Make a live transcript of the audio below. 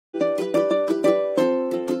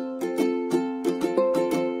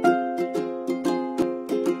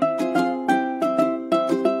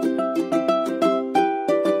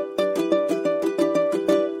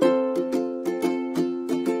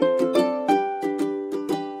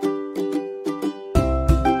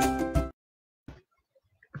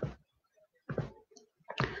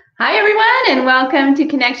Hi, everyone, and welcome to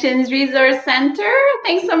Connections Resource Center.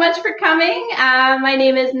 Thanks so much for coming. My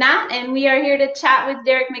name is Nat, and we are here to chat with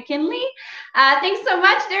Derek McKinley. Thanks so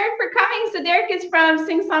much, Derek, for coming. So Derek is from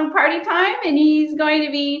Sing Song Party Time, and he's going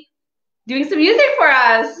to be doing some music for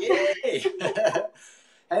us. Yay!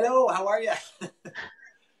 Hello, how are you?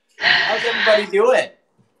 How's everybody doing?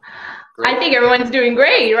 I Great. think everyone's doing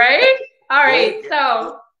great, right? All right, Good.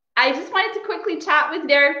 so I just wanted to quickly chat with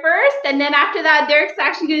Derek first, and then after that, Derek's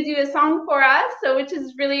actually going to do a song for us, so which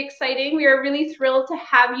is really exciting. We are really thrilled to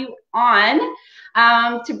have you on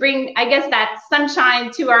to bring, I guess, that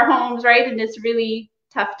sunshine to our homes, right, in this really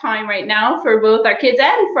tough time right now for both our kids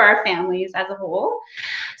and for our families as a whole.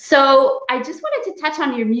 So I just wanted to touch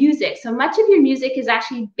on your music. So much of your music is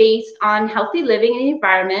actually based on healthy living in the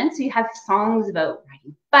environment. So you have songs about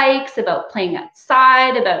riding bikes, about playing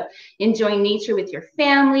outside, about enjoying nature with your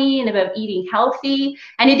family, and about eating healthy.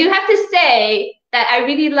 And I do have to say that I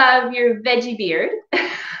really love your veggie beard. Good,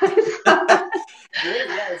 yeah,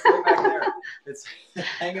 it's way back there. It's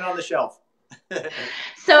hanging on the shelf.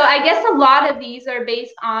 So I guess a lot of these are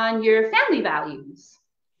based on your family values.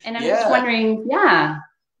 And I'm just Yeah, wondering, yeah,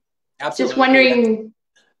 just absolutely. wondering.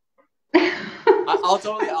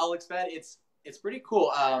 I'll expand. It's pretty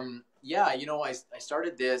cool. Yeah, I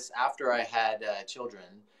started this after I had children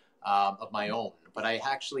of my own, but I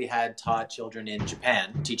actually had taught children in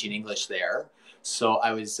Japan, teaching English there. So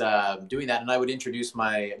I was doing that, and I would introduce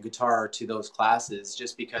my guitar to those classes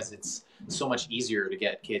just because it's so much easier to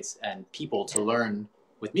get kids and people to learn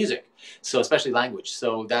with music. So especially language.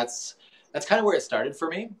 So that's kind of where it started for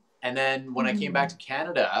me. And then when I came back to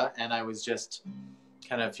Canada, and I was just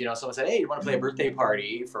kind of, someone said, "Hey, you want to play a birthday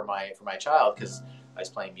party for my child?" Because I was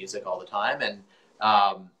playing music all the time, and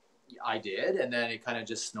I did, and then it kind of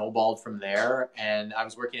just snowballed from there. And I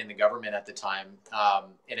was working in the government at the time,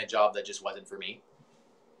 in a job that just wasn't for me.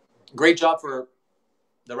 Great job for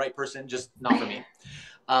the right person, just not for me.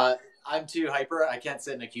 I'm too hyper. I can't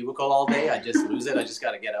sit in a cubicle all day. I just lose it. I just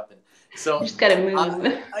got to get up, and You so just gotta move.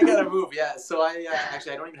 I gotta move. Yeah. So I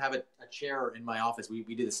actually I don't even have a chair in my office. We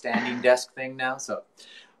do the standing desk thing now. So,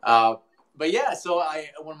 uh, but yeah. So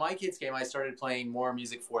when my kids came, I started playing more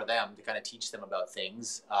music for them to kind of teach them about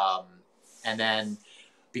things. And then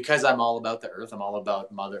because I'm all about the earth, I'm all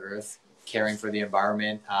about Mother Earth, caring for the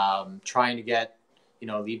environment, trying to get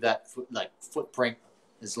leave that footprint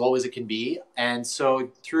as low as it can be. And so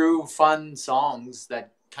through fun songs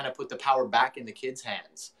that kind of put the power back in the kids'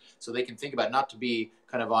 hands so they can think about it, not to be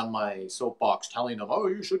kind of on my soapbox telling them, oh,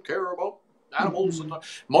 you should care about animals. Mm-hmm.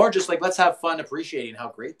 More just like, let's have fun appreciating how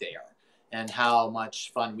great they are and how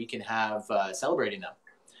much fun we can have celebrating them.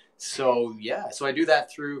 So, yeah, so I do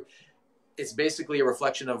that through, it's basically a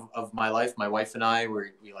reflection of my life. My wife and I,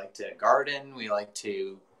 we like to garden. We like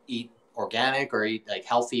to eat organic or eat like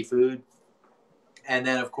healthy food. And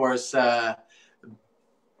then, of course, yeah,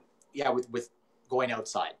 with going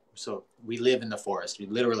outside. So we live in the forest. We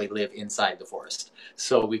literally live inside the forest.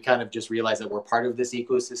 So we kind of just realize that we're part of this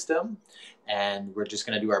ecosystem, and we're just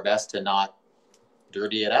going to do our best to not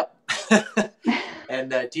dirty it up,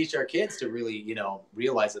 and teach our kids to really,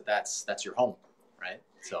 realize that that's your home, right?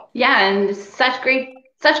 So Yeah, and such great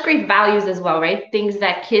values as well, right? Things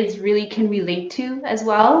that kids really can relate to as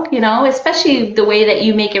well, especially the way that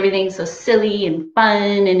you make everything so silly and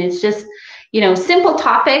fun, and it's just, simple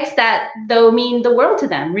topics that though mean the world to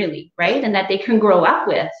them, really, yeah, right? And that they can grow up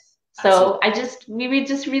with. So absolutely. we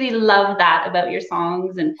just really love that about your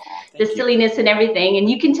songs and Aw, the thank you. silliness and everything. And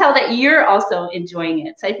you can tell that you're also enjoying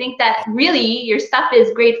it. So I think that really your stuff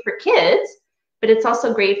is great for kids, but it's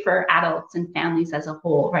also great for adults and families as a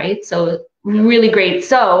whole, right? So Yeah. really great.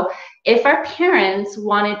 So if our parents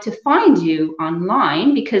wanted to find you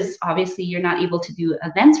online, because obviously you're not able to do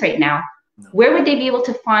events right now, No. where would they be able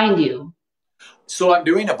to find you? So I'm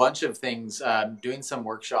doing a bunch of things, doing some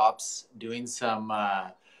workshops, doing some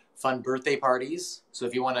fun birthday parties. So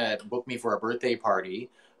if you want to book me for a birthday party,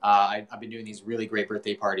 I've been doing these really great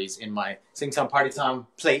birthday parties in my Sing Song Party Time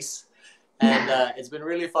place. And it's been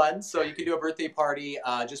really fun. So you can do a birthday party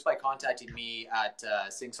just by contacting me at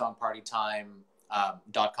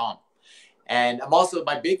singsongpartytime.com. And I'm also,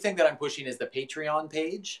 my big thing that I'm pushing is the Patreon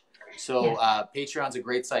page. So Yes. Patreon's a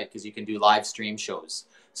great site because you can do live stream shows.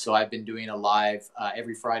 So I've been doing a live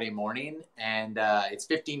every Friday morning, and it's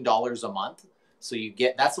 $15 a month. So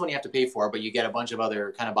that's the one you have to pay for, but you get a bunch of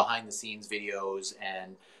other kind of behind the scenes videos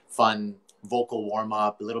and fun vocal warm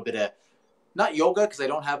up, a little bit of, not yoga because I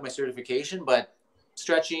don't have my certification, but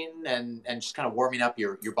stretching and just kind of warming up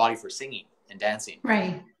your body for singing and dancing.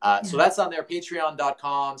 Right. So Yeah. that's on there,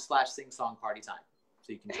 patreon.com/singsongpartytime.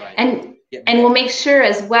 so you can try And get me and there. we'll make sure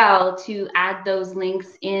as well to add those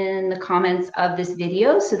links in the comments of this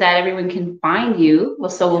video so that everyone can find you. Well,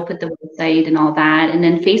 so we'll Yeah. put the website and all that, and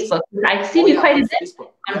then Yes. Facebook. I've Oh seen you yeah, I'm quite a on bit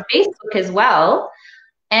Facebook. on Yep. Facebook as well,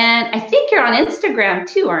 and I think you're on Instagram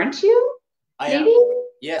too, aren't you? I am. Maybe.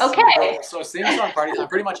 Yes, you can Okay. go. So Sing Song Parties, I'm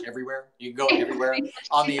pretty much everywhere. You can go everywhere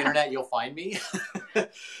on the internet, you'll find me.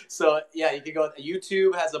 So yeah, you can go.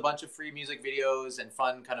 YouTube has a bunch of free music videos and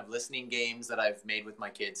fun kind of listening games that I've made with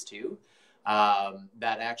my kids too.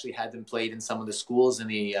 That actually had them played in some of the schools in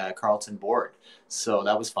the Carleton board. So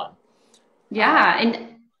that was fun. Yeah,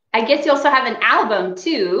 and I guess you also have an album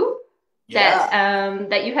too that Yeah.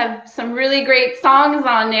 that you have some really great songs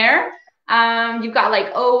on there. You've got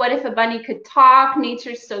like "Oh, What If a Bunny Could Talk,"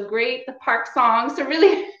 "Nature's So Great," the park songs, so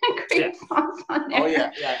really Yeah. great songs on Oh there.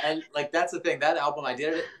 yeah, yeah, and like that's the thing. That album, I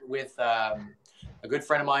did it with a good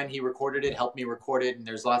friend of mine. He recorded it, helped me record it, and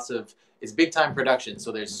there's lots of it's big time production.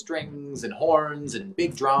 So there's strings and horns and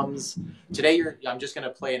big drums. Today, I'm just going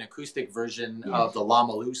to play an acoustic version of the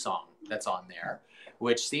Llama Lou song that's on there,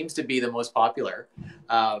 which seems to be the most popular.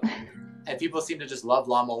 And people seem to just love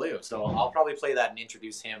Llama Lou. So I'll probably play that and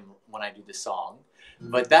introduce him when I do the song.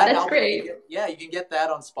 But that That's album, great. you can get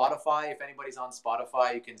that on Spotify. If anybody's on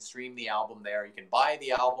Spotify, you can stream the album there. You can buy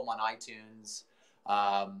the album on iTunes,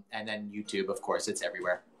 and then YouTube, of course, it's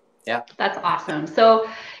everywhere. Yeah. That's awesome. So,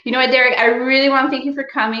 you know what, Derek, I really want to thank you for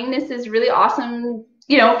coming. This is really awesome,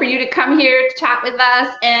 you know, for you to come here to chat with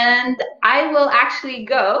us. And I will actually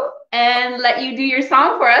go and let you do your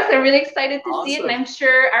song for us. I'm really excited to see it. And Awesome. I'm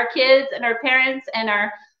sure our kids and our parents and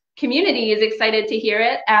our community is excited to hear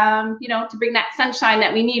it, you know, to bring that sunshine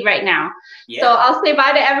that we need right now. Yeah. So I'll say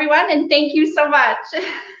bye to everyone and thank you so much.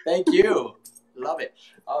 Thank you. Love it.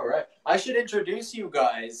 All right. I should introduce you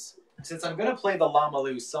guys. Since I'm going to play the Llama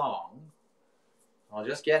Lou song, I'll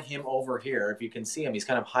just get him over here. If you can see him, he's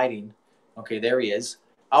kind of hiding. Okay, there he is.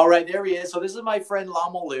 All right, there he is. So this is my friend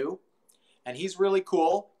Llama Lou, and he's really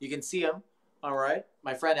cool. You can see him. All right.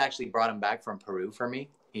 My friend actually brought him back from Peru for me.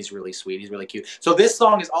 He's really sweet. He's really cute. So this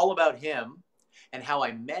song is all about him and how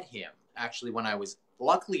I met him actually when I was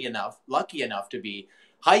lucky enough to be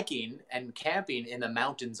hiking and camping in the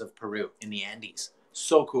mountains of Peru in the Andes.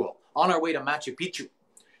 So cool. On our way to Machu Picchu.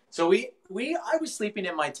 So I was sleeping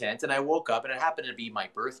in my tent and I woke up and it happened to be my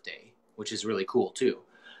birthday, which is really cool too.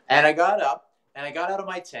 And I got up and I got out of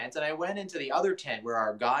my tent and I went into the other tent where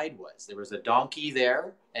our guide was. There was a donkey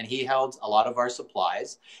there and he held a lot of our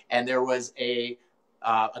supplies. And there was a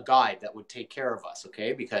guide that would take care of us,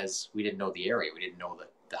 okay? Because we didn't know the area. We didn't know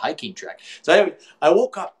the hiking track. So anyway, I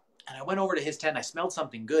woke up and I went over to his tent. I smelled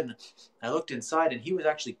something good and I looked inside and he was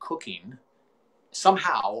actually cooking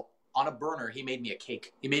somehow on a burner. He made me a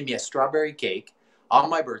cake. He made me a strawberry cake on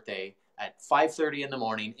my birthday at 5:30 in the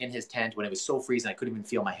morning in his tent when it was so freezing I couldn't even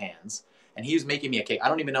feel my hands. And he was making me a cake. I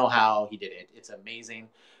don't even know how he did it. It's amazing.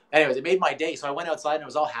 Anyways, it made my day. So I went outside and I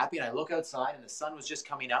was all happy. And I look outside and the sun was just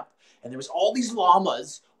coming up. And there was all these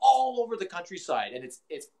llamas all over the countryside. And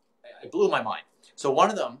it blew my mind. So one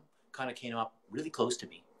of them kind of came up really close to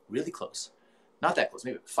me. Really close. Not that close.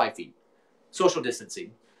 Maybe 5 feet. Social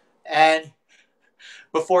distancing. And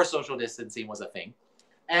before social distancing was a thing.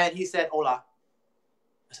 And he said, "Hola."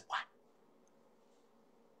 I said, "What?"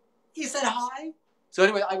 He said, "Hi." So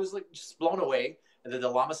anyway, I was like just blown away. And then the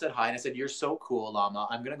llama said hi, and I said, "You're so cool, llama.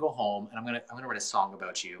 I'm gonna go home and I'm gonna write a song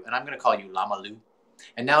about you, and I'm gonna call you Llama Lou.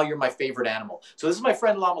 And now you're my favorite animal." So this is my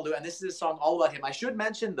friend Llama Lou, and this is a song all about him. I should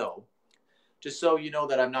mention though, just so you know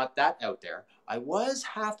that I'm not that out there, I was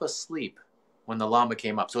half asleep when the llama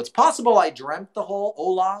came up. So it's possible I dreamt the whole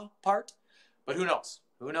 "hola" part, but who knows?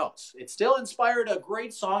 Who knows? It still inspired a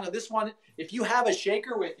great song. And this one, if you have a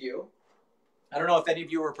shaker with you, I don't know if any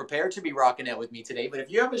of you were prepared to be rocking out with me today, but if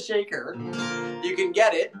you have a shaker, you can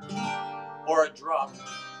get it, or a drum,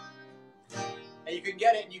 and you can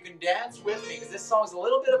get it and you can dance with me, because this song's a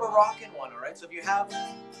little bit of a rockin' one, all right? So if you have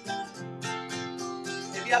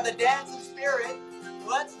the dancing spirit,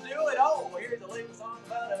 let's do it. Oh, well, here's a little song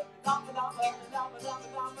about a llama, llama, llama, llama,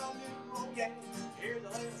 llama, oh yeah. Here's a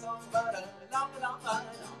little song about a llama, llama,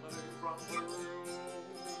 llama from Peru.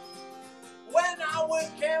 When I was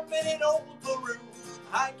camping in old Peru,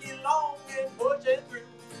 hiking long and pushing through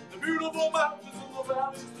the beautiful mountains and the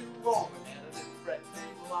valleys too. Oh, and had a little friend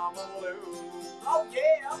named Llama Lou. Oh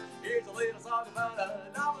yeah, here's a little song about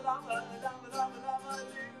a llama, llama, llama, llama, llama Lou.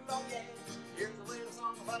 Oh yeah, here's a little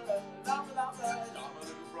song about a llama, llama, llama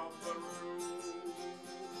Lou from Peru.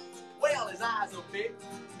 Well, his eyes are big,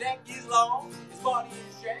 his neck is long, his body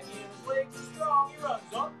is shaggy, and his legs are strong. He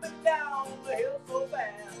runs up and down the hill so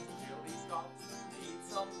fast until he stops to eat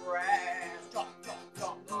some grass. Jump, jump,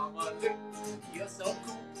 jump, Llama Lou, you're so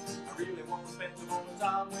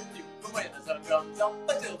time with you. From when the sun comes up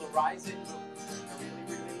until the rising moon. I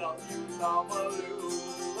really, really love you, Llama Lou.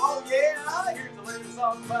 Oh yeah, here's a little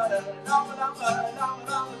song about a Llama, Llama, Llama,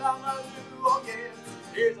 Llama, Llama Lou. Oh yeah,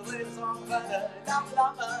 here's a little song about a Llama,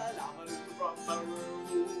 Llama, Llama Lou from Peru.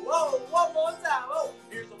 Whoa, one more time. Oh,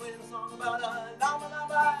 here's a little song about a Llama,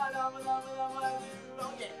 Llama, Llama, Llama, Llama Lou.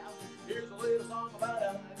 Oh yeah, here's a little song about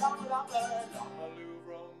a Llama, Llama, Llama Lou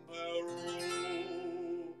from Peru.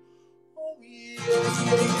 Oh yeah.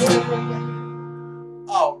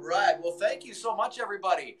 All right. Well, thank you so much,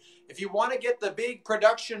 everybody. If you want to get the big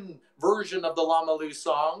production version of the Llama Lou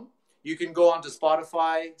song, you can go onto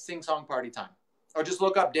Spotify, Sing Song Party Time. Or just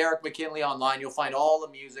look up Derek McKinley online. You'll find all the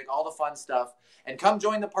music, all the fun stuff. And come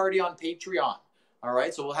join the party on Patreon. All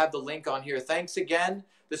right? So we'll have the link on here. Thanks again.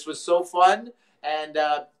 This was so fun. And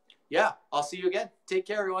yeah, I'll see you again. Take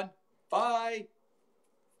care, everyone. Bye.